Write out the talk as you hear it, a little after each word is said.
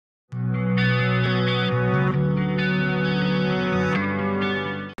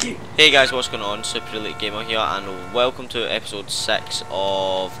Hey guys, what's going on? Super Elite Gamer here, and welcome to episode 6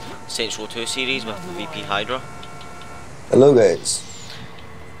 of Saints Row 2 series with VP Hydra. Hello guys.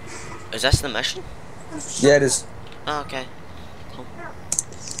 Is this the mission? Yeah, it is. Oh, okay. Cool.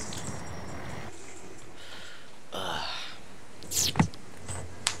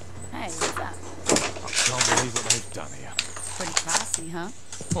 Hey, what's up? Can't believe what they've done here. Pretty classy, huh?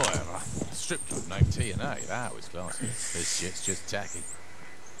 Whatever. Strip club named T&A, that was classy. This shit's just tacky.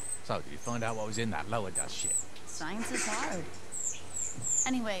 So, did you find out what was in that lower dust shit? Science is hard.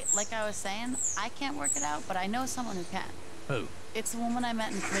 Anyway, like I was saying, I can't work it out, but I know someone who can. Who? It's the woman I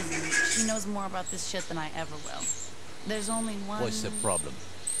met in prison. She knows more about this shit than I ever will. There's only one... What's the problem?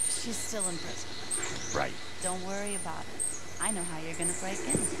 She's still in prison. Right. Don't worry about it. I know how you're gonna break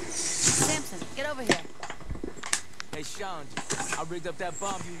in. Samson, get over here. Hey, Sean, I rigged up that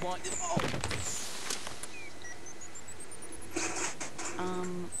bomb you wanted.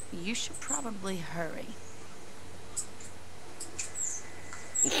 You should probably hurry.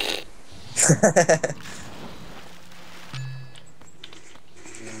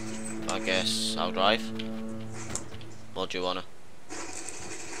 I guess I'll drive. What do you wanna?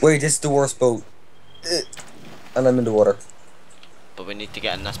 Wait, this is the worst boat. And I'm in the water. But we need to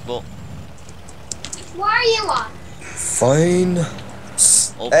get in this boat. Why are you on? Fine.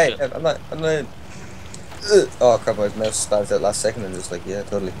 Oh, Hey, shit. I'm not. Oh crap, my mouse spazzed out last second and just like, yeah,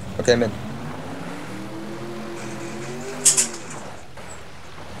 totally. Okay, I'm in.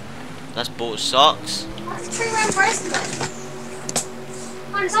 This boat sucks. What's the tree round person like?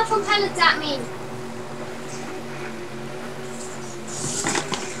 What does that from pellets that mean?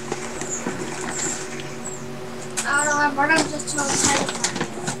 I don't know, I'm just throwing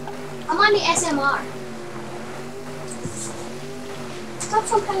pellets. I'm on the SMR. Stop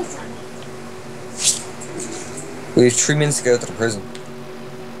from pellets at me. We have 3 minutes to get out to the prison.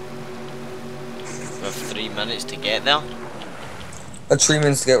 We have 3 minutes to get there. 3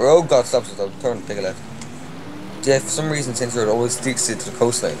 minutes to get. Oh god, stop, turn, take a left. Yeah, for some reason, Saints Row always sticks it to the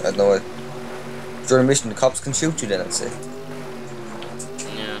coastline. I don't know why. During a mission, the cops can shoot you then, I'd say.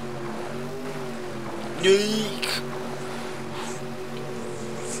 Yeah. Yeek.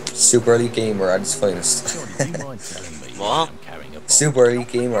 Super Elite Gamer at his finest. Johnny, do you mind telling me What? I'm carrying a bomb? Super Elite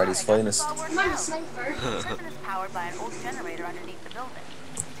Gamer at his finest. I'm on the sniper. The prison is powered by an old generator underneath the building.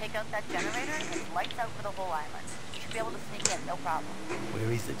 Take out that generator and it's lights out for the whole island. You should be able to sneak in, no problem.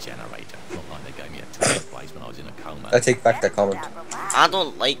 Where is the generator? Not like they gave me a toilet place when I was in a coma. I take back that comment. I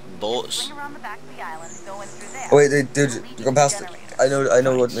don't like boats. Swing around the back of the island, go in through there. Oh wait, dude, you go past it. I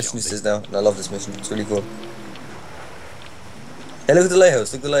know what mission this is now, and I love this mission. It's really cool. Hey, look at the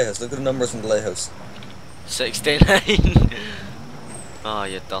lighthouse. Look at the lighthouse. Look at the numbers in the lighthouse. 69. Oh,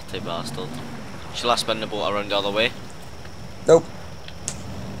 you dirty bastard. Shall I spin the boat around the other way? Nope.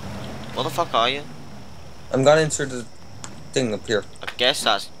 Where the fuck are you? I'm gonna insert the thing up here. I guess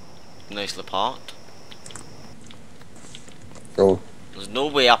that's nicely parked. Bro. There's no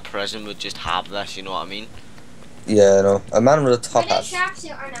way a prison would just have this, you know what I mean? Yeah, I know. A man with a top We're the hat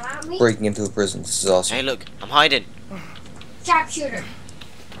sharpshooter now, aren't we? breaking into a prison. This is awesome. Hey look, I'm hiding. Sharpshooter.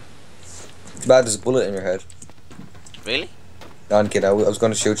 Too bad there's a bullet in your head. Really? No, I'm kidding. I was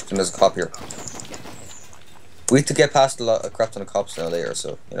gonna shoot you, and there's a cop here. We have to get past a lot of crap on the cops now later,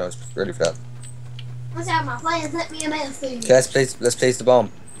 so you know, it's ready for that. What's that, my players? Let me a minute food. Okay, let's place the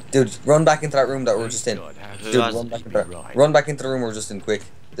bomb. Dude, run back into that room that we were just in. God, how Who Dude, has- run back into that. Run back into the room we were just in, quick.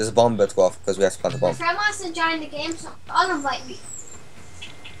 There's a bomb about to go off because we have to plant the My bomb. friend wants to join the game, so I'll invite me.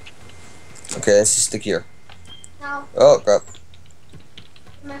 Okay, let's just stick here. No, Oh crap.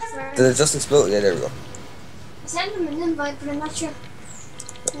 my friend. Did it just explode? Yeah, there we go. I sent him an invite, but I'm not sure.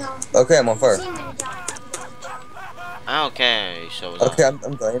 No. Okay, I'm on fire. See him when he died. Okay, so Okay, I'm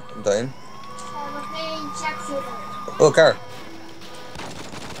dying. I'm dying. We're playing sharpshooter. Oh, car.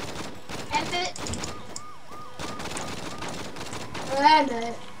 Ep6. Around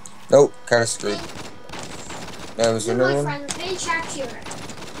it. No, car is screwed. Now, is This there is my another one? friend. We're playing sharpshooter.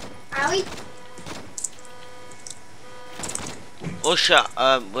 Are we? Oh shit,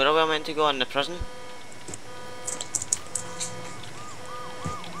 where are we meant to go in the prison?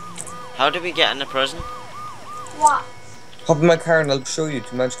 How do we get in the prison? What? Hop in my car and I'll show you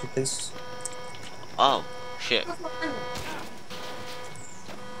two magical places. Oh, shit.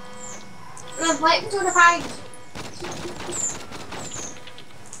 I'm waiting to the party.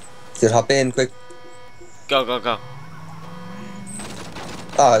 Dude, hop in, quick. Go, go, go.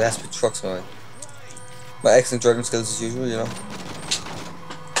 Ah, that's with trucks, man. My excellent driving skills as usual, you know.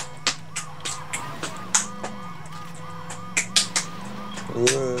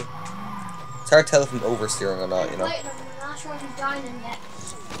 It's hard to tell if I'm oversteering or not, you know. I'm not sure if he's dining yet.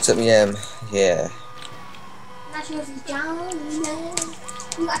 Set me yeah. Not sure if he's down.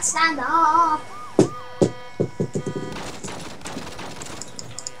 You got to stand up.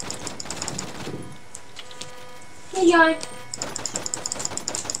 Hey, John.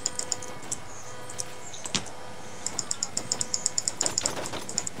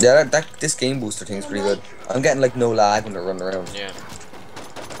 Yeah, this game booster thing is pretty good. I'm getting like no lag when they're running around. Yeah.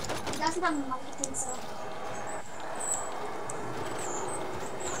 That's not my thing, so.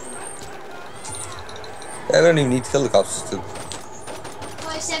 Yeah, I don't even need to kill the cops. Just to...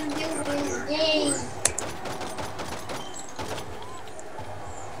 5-7 buildings, yay!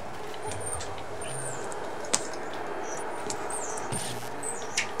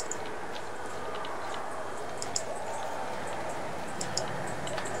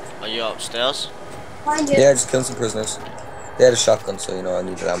 Are you upstairs? Find you. Yeah, just killing some prisoners. They had a shotgun, so you know I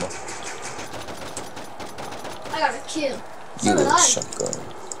needed ammo. I got a kill. So You did with a I. shotgun.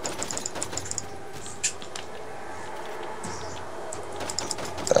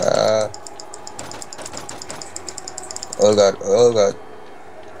 Oh god, oh god.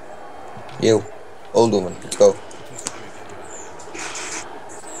 You, old woman, let's go.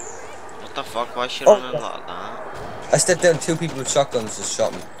 What the fuck? Why is she Oh. running like that? I stepped down, 2 people with shotguns just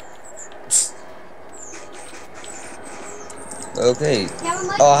shot me. Okay. Never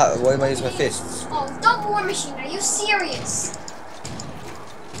mind. Oh, why am I using my fists? Oh, dumb war machine, are you serious?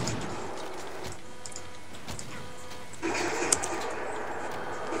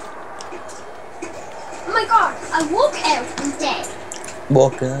 Oh my god, I woke out, I'm dead.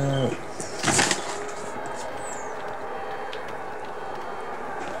 Walk out.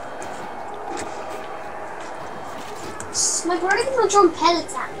 My brother can throw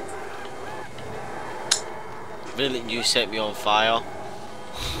pellets at me. Really, you set me on fire?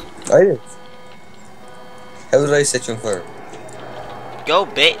 I did. How did I set you on fire? Go,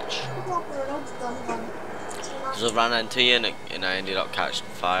 bitch! Because I ran into you and I ended up catching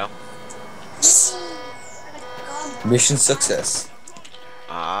fire. Mission success.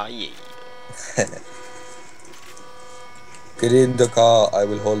 Ah, yeah. Get in the car, I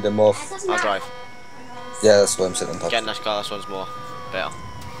will hold them off. I'll drive. Yeah, that's why I'm sitting on top. Get in this car, this one's more better.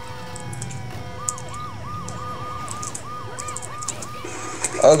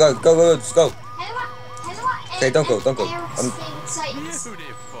 Oh god, go, just go. Okay, don't go. Beautiful.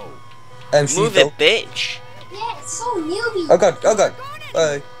 Move it, bitch! Yeah, it's so newbie. Oh god.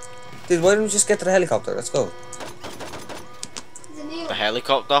 Dude, why don't we just get to the helicopter? Let's go. A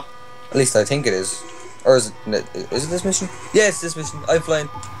helicopter? At least I think it is. Or is it this mission? Yeah, it's this mission. I'm flying.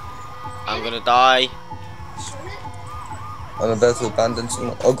 I'm gonna die. I'm about to abandon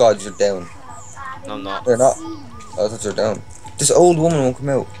someone. Oh god, you're down. No, I'm not. They're not. Oh, I thought you're down. This old woman won't come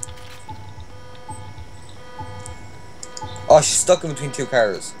out. Oh, she's stuck in between 2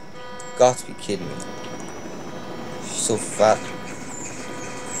 cars. Got to be kidding me. She's so fat.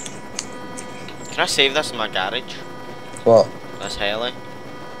 Can I save this in my garage? What? That's Haley.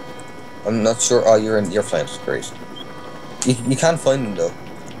 I'm not sure. Oh, you're flying. Great. You can't find them though.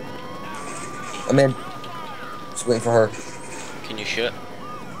 I'm in. Just waiting for her. Can you shoot?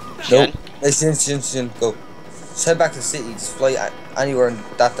 Nope. She didn't go. Just head back to the city. Just fly anywhere in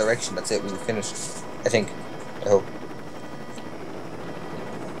that direction. That's it. We'll be finished. I think. I hope.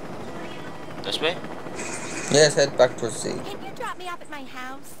 This way? Yes, head back towards the city. Can you drop me off at my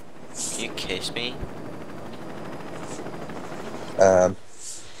house? Can you kiss me? I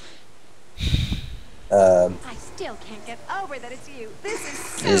still can't get over that it's you. This is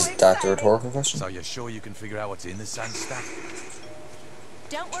so Is that the exciting. rhetorical question? So you're sure you can figure out what's in the sand stack?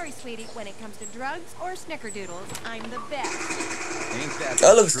 Don't worry, sweetie. When it comes to drugs or snickerdoodles, I'm the best. Ain't that Oh,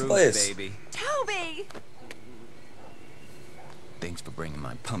 the look, it's truth, Tobias. baby? Toby! Thanks for bringing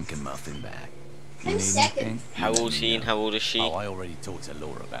my pumpkin muffin back. You I'm need second. anything? How old is he and how old is she? Oh, I already talked to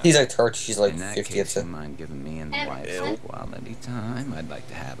Laura about He's it. like 30. She's like In that 50. case, I'd you say. mind giving me and the wife Ew. quality time? I'd like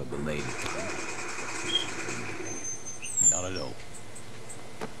to have a belated time. Not at all.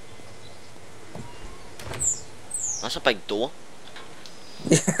 That's a big door.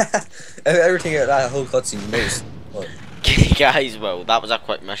 Everything out that whole cutscene, you noticed. What? Guys, well, that was a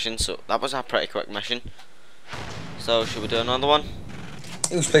quick mission. So that was a pretty quick mission. So should we do another one? I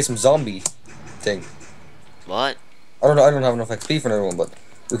think we should play some zombie thing. What? I don't have enough XP for another one, but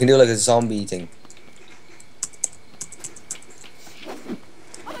we can do like a zombie thing.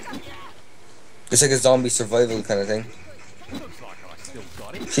 It's like a zombie survival kind of thing.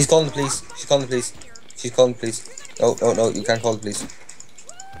 She's calling the police. She's calling the police. She's calling the police. No, you can't call the police.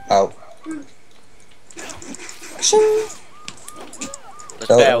 Ow. Let's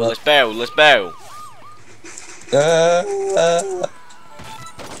No, bail. no. Let's bail. Let's bail.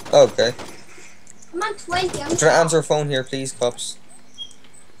 Okay. I'm on 20. I'm I'm trying to answer a phone here, please, cops.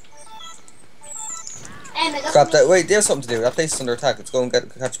 I got Crap, that, wait, there's something to do. That place is under attack. Let's go and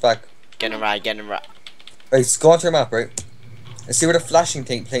catch back. Getting a ride, getting a ride. Right, let's go onto your map, right? And see where the flashing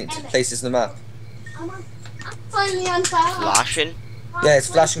thing places in the map. I'm finally on fire. Flashing? Yeah, it's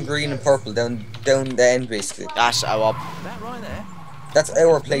flashing green and purple down the end, basically. That's our... That right there? That's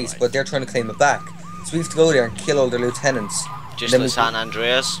our place, but they're trying to claim it back. So we have to go there and kill all their lieutenants. Just Then like we- San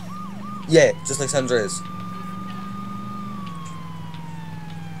Andreas. Yeah, just like San Andreas.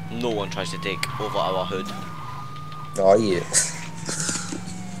 No one tries to take over our hood. Oh, yeah.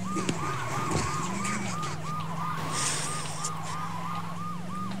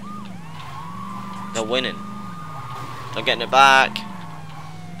 They're winning. They're getting it back.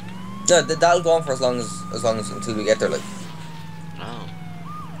 Yeah, that'll go on for as long as until we get there, like. Oh.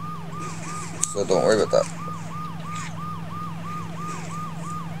 So don't worry about that.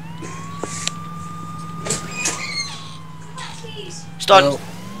 Stun! No.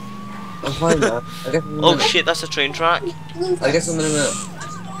 I'm fine, man. I guess Oh shit, that's a train track. I guess I'm in a minute.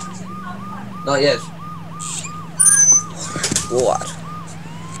 Not yet. What?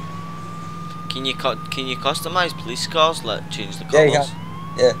 Can you customize police cars? Like change the Yeah, colours? you can.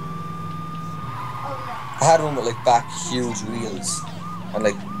 Yeah. I had one with like back huge wheels, and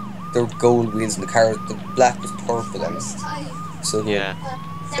like there were gold wheels in the car. The black was purple and so cool. Yeah.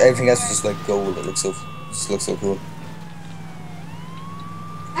 Everything else was just like gold. It looks so cool.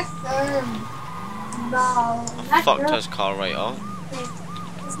 No. I fucked his car right off.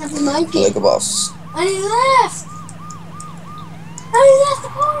 It's nothing like Like it. a boss. And he left. And he left the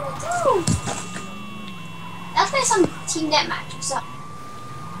corner too. That's why some team deathmatch or something.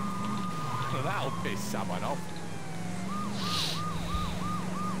 Well, that'll piss someone off.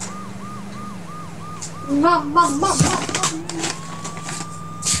 Mom.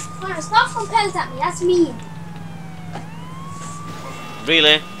 Connor, stop throwing pellets at me. That's mean.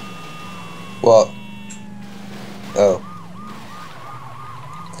 Really? What? Oh.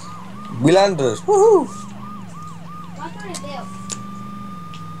 We landed. Woohoo! What do I do?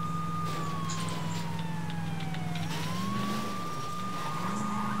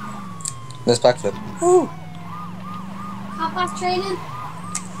 Nice backflip. Woo! Half-past training.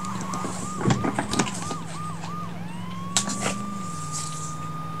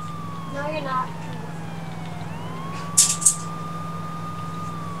 No, you're not.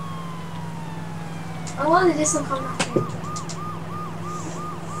 I wanted this one come after.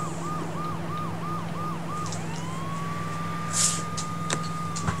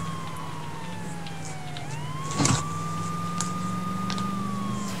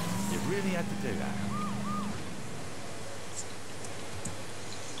 You really had to do that.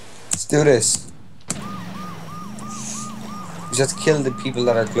 Let's do this. We just kill the people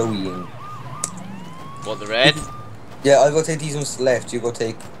that are glowing. What, the red? Yeah, I'll go take these ones to the left. You go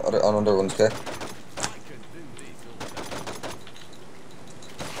take other ones, okay?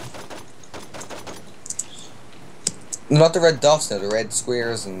 Not the red dots now, the red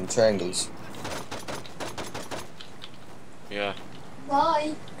squares and triangles. Yeah.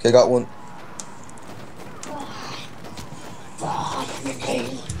 Bye. Okay, I got one.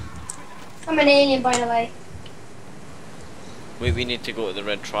 I'm an alien, by the way. Wait, we need to go to the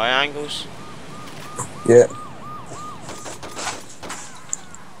red triangles. Yeah.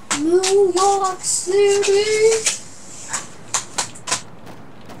 New York City.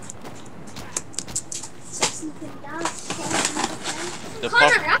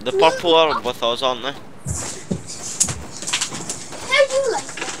 The purple are with us, aren't they? How do you like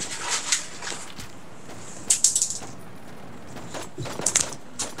that?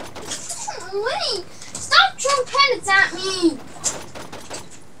 Wait! Stop throwing pellets at me!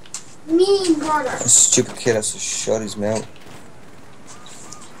 Mean brother. That stupid kid has to shut his mouth.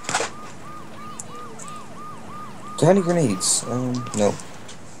 Do you have any grenades? No.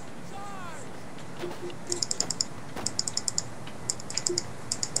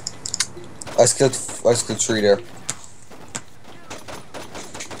 I skilled 3 there.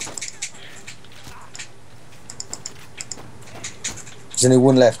 There's only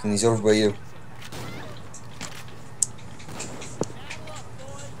one left and he's over by you.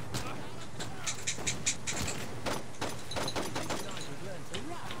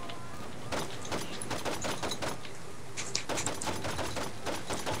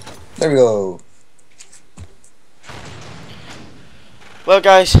 There we go. Well,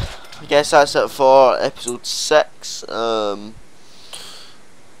 guys, I guess that's it for episode 6.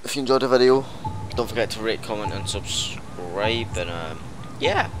 If you enjoyed the video, don't forget to rate, comment, and subscribe. And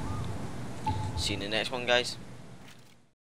yeah, see you in the next one, guys.